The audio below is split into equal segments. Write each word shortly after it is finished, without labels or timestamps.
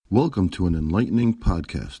Welcome to an enlightening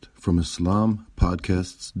podcast from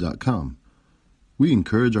IslamPodcasts.com. We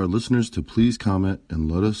encourage our listeners to please comment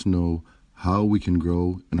and let us know how we can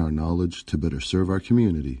grow in our knowledge to better serve our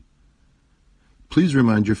community. Please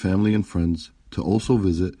remind your family and friends to also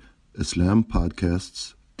visit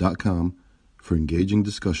IslamPodcasts.com for engaging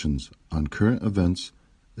discussions on current events,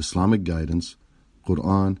 Islamic guidance,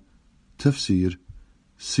 Quran, tafsir,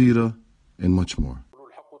 seerah, and much more.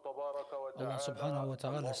 Allah subhanahu wa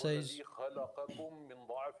ta'ala says,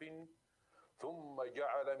 ثم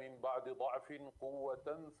جعل من بعد ضعف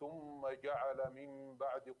قوة ثم جعل من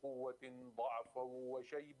بعد قوة ضعفا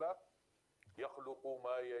وشيبة يخلق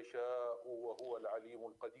ما يشاء وهو العليم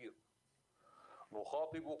القدير.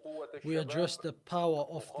 We address the power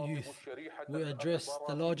of the youth. We address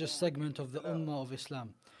the largest segment of the Ummah of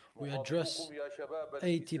Islam. We address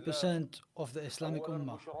 80% of the Islamic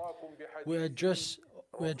Ummah. We address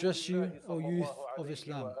you, O youth of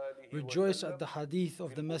Islam. Rejoice at the hadith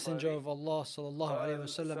of the Messenger of Allah sallallahu alayhi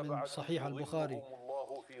wasallam in Sahih al-Bukhari.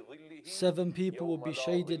 7 people will be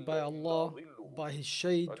shaded by Allah by His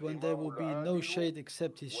shade when there will be no shade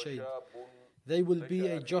except His shade. They will be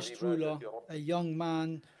a just ruler, a young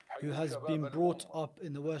man who has been brought up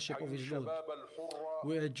in the worship of his Lord.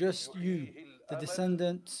 We address you, the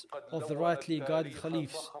descendants of the rightly guided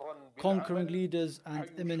Khalifs, conquering leaders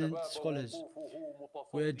and eminent scholars.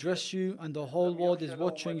 We address you, and the whole world is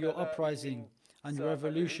watching your uprising and your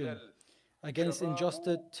revolution against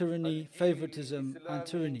injustice, tyranny, favoritism, and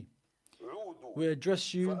tyranny. We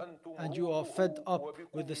address you, and you are fed up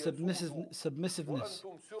with the submissiveness,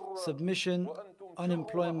 submission,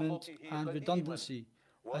 unemployment, and redundancy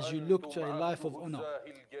as you look to a life of honor,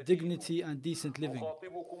 dignity, and decent living.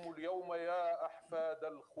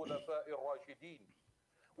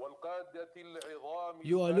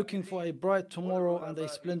 You are looking for a bright tomorrow and a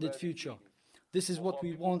splendid future. This is what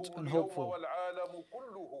we want and hope for.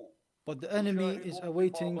 But the enemy is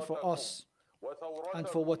awaiting for us and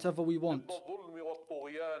for whatever we want.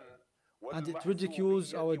 And it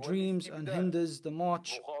ridicules our dreams and hinders the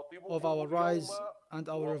march of our rise and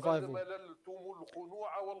our revival.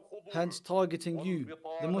 Hence targeting you,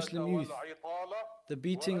 the Muslim youth, the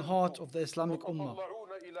beating heart of the Islamic Ummah.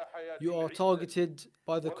 You are targeted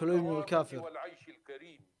by the colonial kafir.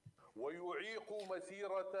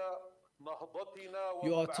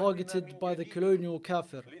 You are targeted by the colonial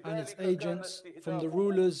kafir and its agents from the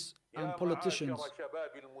rulers and politicians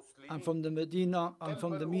and from the Medina and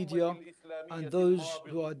from the media and those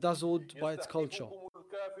who are dazzled by its culture.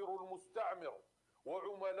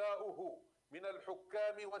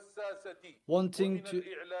 Wanting to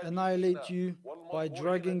annihilate you by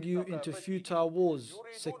dragging you into futile wars,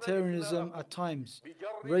 sectarianism at times,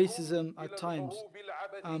 racism at times,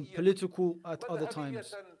 and political at other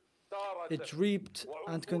times. It reaped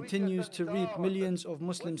and continues to reap millions of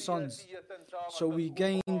Muslim sons, so we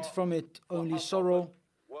gained from it only sorrow,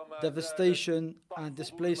 devastation, and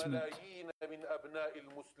displacement.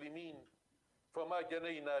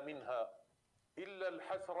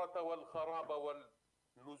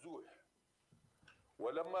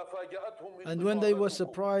 And when they were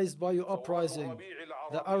surprised by your uprising,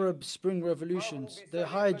 the Arab Spring revolutions, they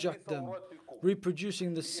hijacked them,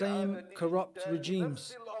 reproducing the same corrupt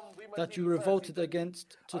regimes that you revolted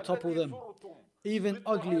against to topple them, even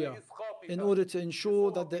uglier, in order to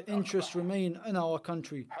ensure that their interests remain in our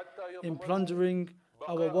country, in plundering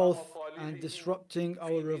our wealth and disrupting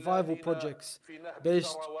our revival projects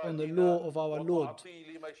based on the law of our Lord,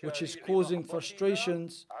 which is causing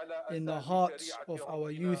frustrations in the hearts of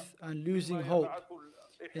our youth and losing hope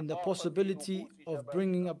in the possibility of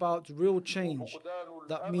bringing about real change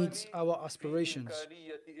that meets our aspirations.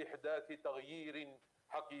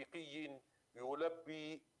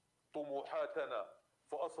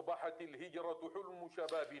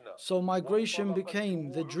 So migration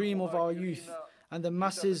became the dream of our youth, and the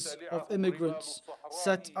masses of immigrants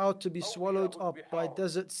set out to be swallowed up by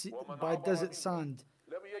desert sand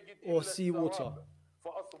or seawater.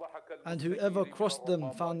 And whoever crossed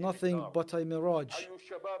them found nothing but a mirage,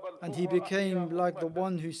 and he became like the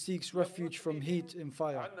one who seeks refuge from heat in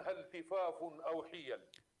fire.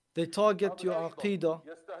 They target your aqidah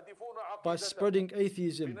by spreading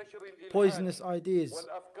atheism, poisonous ideas,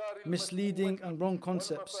 misleading and wrong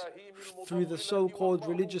concepts through the so-called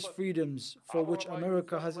religious freedoms for which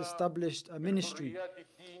America has established a ministry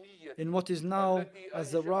in what is now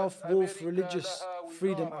as the Ralph Wolf Religious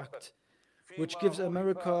Freedom Act, which gives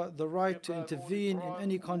America the right to intervene in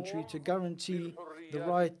any country to guarantee the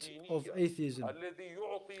right of atheism.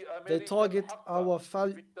 They target our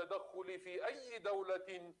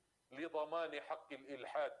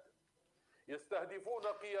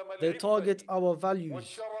They target our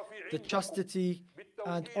values, the chastity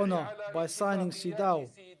and honor by signing CEDAW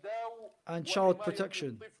and child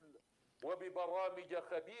protection,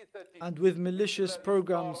 and with malicious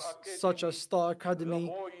programs such as Star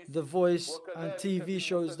Academy, The Voice, and TV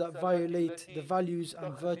shows that violate the values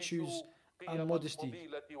and virtues and modesty.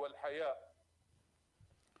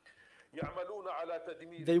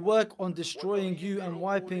 They work on destroying you and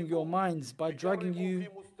wiping your minds by dragging you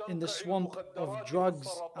in the swamp of drugs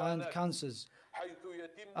and cancers.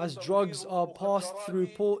 As drugs are passed through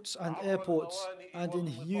ports and airports and in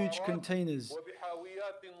huge containers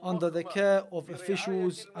under the care of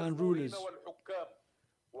officials and rulers.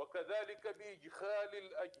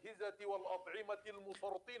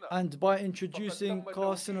 And by introducing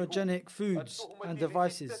carcinogenic foods and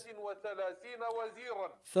devices.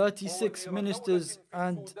 36 ministers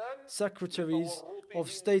and secretaries of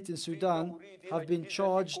state in Sudan have been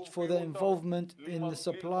charged for their involvement in the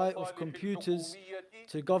supply of computers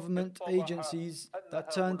to government agencies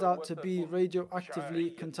that turned out to be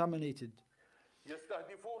radioactively contaminated.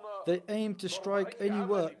 They aim to strike any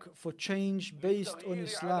work for change based on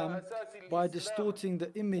Islam by distorting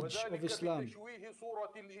the image of Islam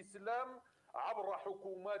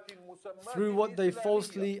through what they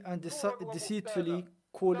falsely and deceitfully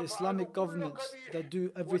call Islamic governments that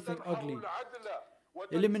do everything ugly,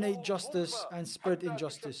 eliminate justice and spread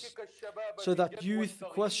injustice, so that youth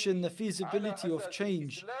question the feasibility of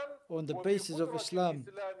change on the basis of Islam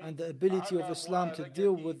and the ability of Islam to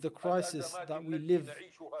deal with the crisis that we live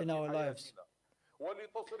in our lives,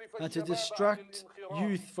 and to distract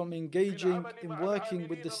youth from engaging in working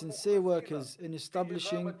with the sincere workers in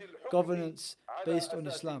establishing governance based on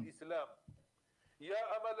Islam.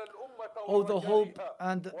 O the hope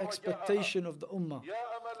and the expectation of the Ummah,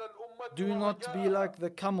 do not be like the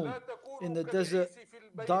camel in the desert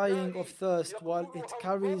dying of thirst while it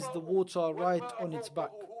carries the water right on its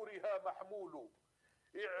back.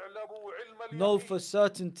 Know for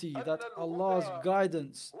certainty that Allah's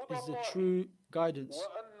guidance is the true guidance.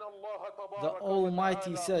 The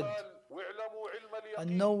Almighty said,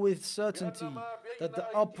 and know with certainty that the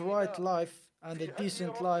upright life and the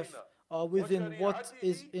decent life are within what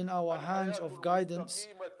is in our hands of guidance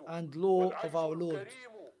and law of our Lord.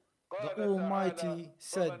 The Almighty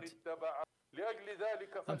said,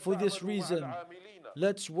 and for this reason,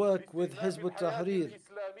 let's work with Hizb ut-Tahrir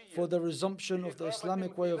for the resumption of the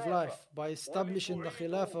Islamic way of life by establishing the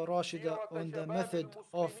Khilafah Rashida on the method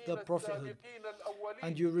of the Prophethood.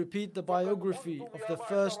 And you repeat the biography of the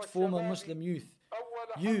first former Muslim youth.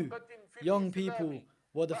 You, young people,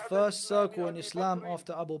 were the first circle in Islam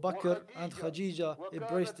after Abu Bakr and Khadija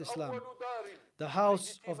embraced Islam. The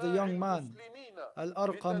house of the young man,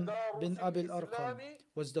 Al-Arqam bin Abi al-Arqam,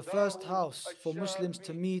 was the first house for Muslims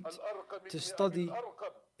to meet to study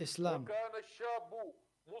Islam.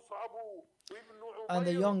 And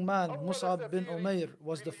the young man, Mus'ab bin Umair,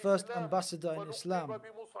 was the first ambassador in Islam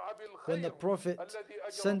when the Prophet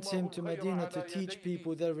sent him to Medina to teach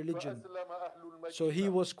people their religion. So he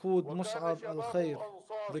was called Mus'ab al-Khair,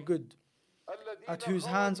 the good, at whose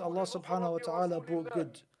hands Allah subhanahu wa ta'ala brought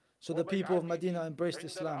good. So the people of Medina embraced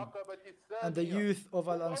Islam. And the youth of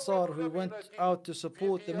Al-Ansar who went out to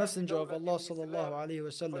support the Messenger of Allah sallallahu alayhi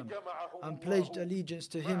wasallam and pledged allegiance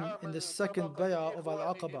to him in the second bay'ah of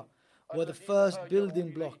Al-Aqaba were the first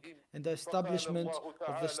building block in the establishment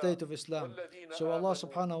of the state of Islam. So Allah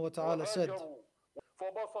subhanahu wa ta'ala said,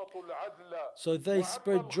 so they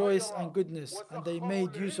spread joyous and goodness, and they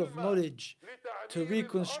made use of knowledge to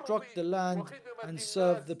reconstruct the land and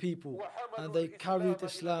serve the people, and they carried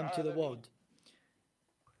Islam to the world.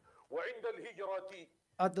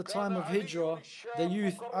 At the time of Hijrah, the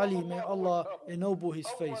youth Ali, may Allah ennoble his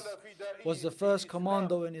face, was the first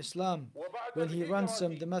commando in Islam when he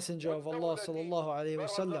ransomed the Messenger of Allah sallallahu alaihi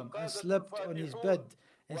wasallam and slept on his bed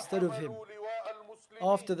instead of him.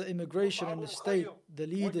 After the immigration and the state, the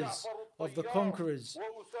leaders of the conquerors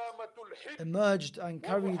emerged and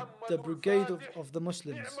carried the brigade of the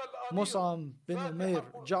Muslims, Mus'ab bin Umair,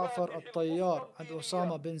 Ja'far al-Tayyar, and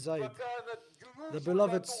Osama bin Zayd, the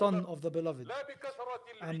beloved son of the beloved,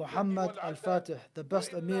 and Muhammad al-Fatih, the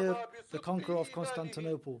best Emir, the conqueror of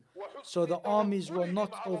Constantinople. So the armies were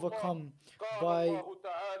not overcome by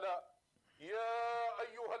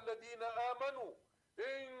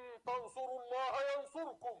تنصروا الله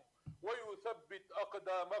ينصركم ويثبت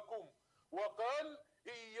أقدامكم وقال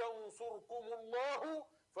إن ينصركم الله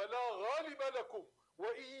فلا غالب لكم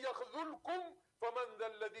وإن يخذلكم فمن ذا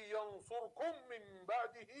الذي ينصركم من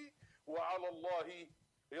بعده وعلى الله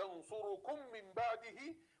ينصركم من بعده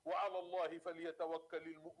وعلى الله فليتوكل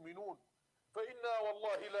المؤمنون.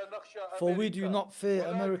 For we do not fear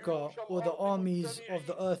America or the armies of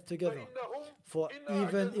the earth together. For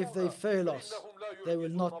even if they fail us, they will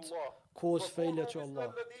not cause failure to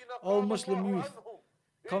Allah. O Muslim youth,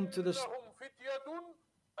 come to this.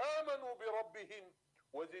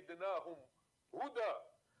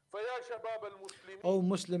 O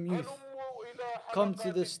Muslim youth, come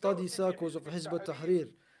to the study circles of Hizb ut-Tahrir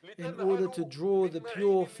in order to draw the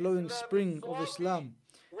pure flowing spring of Islam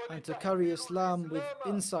and to carry Islam with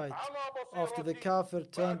insight after the kafir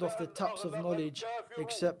turned off the taps of knowledge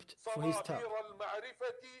except for his tap.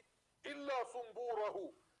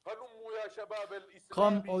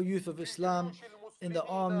 Come, O youth of Islam, in the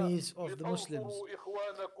armies of the Muslims,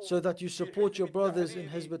 so that you support your brothers in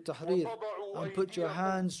Hizb ut-Tahrir and put your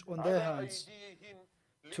hands on their hands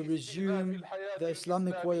to resume the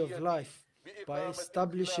Islamic way of life by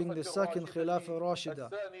establishing the second Khilafah Rashida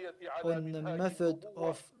on the method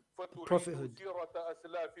of prophethood.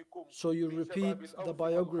 So you repeat the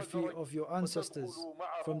biography of your ancestors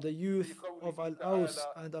from the youth of Al-Aws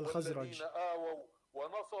and Al-Khazraj.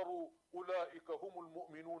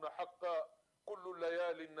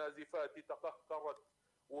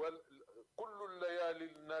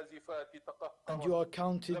 And you are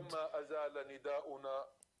counted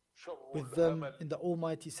with them in the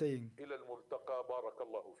Almighty saying.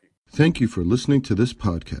 Thank you for listening to this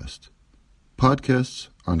podcast. Podcasts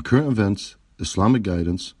on current events, Islamic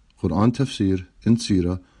guidance, Quran tafsir, and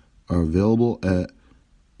seerah are available at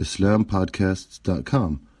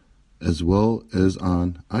islampodcasts.com as well as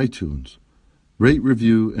on iTunes. Rate,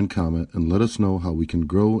 review, and comment, and let us know how we can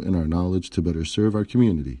grow in our knowledge to better serve our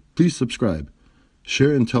community. Please subscribe,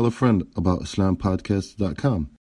 share, and tell a friend about islampodcasts.com.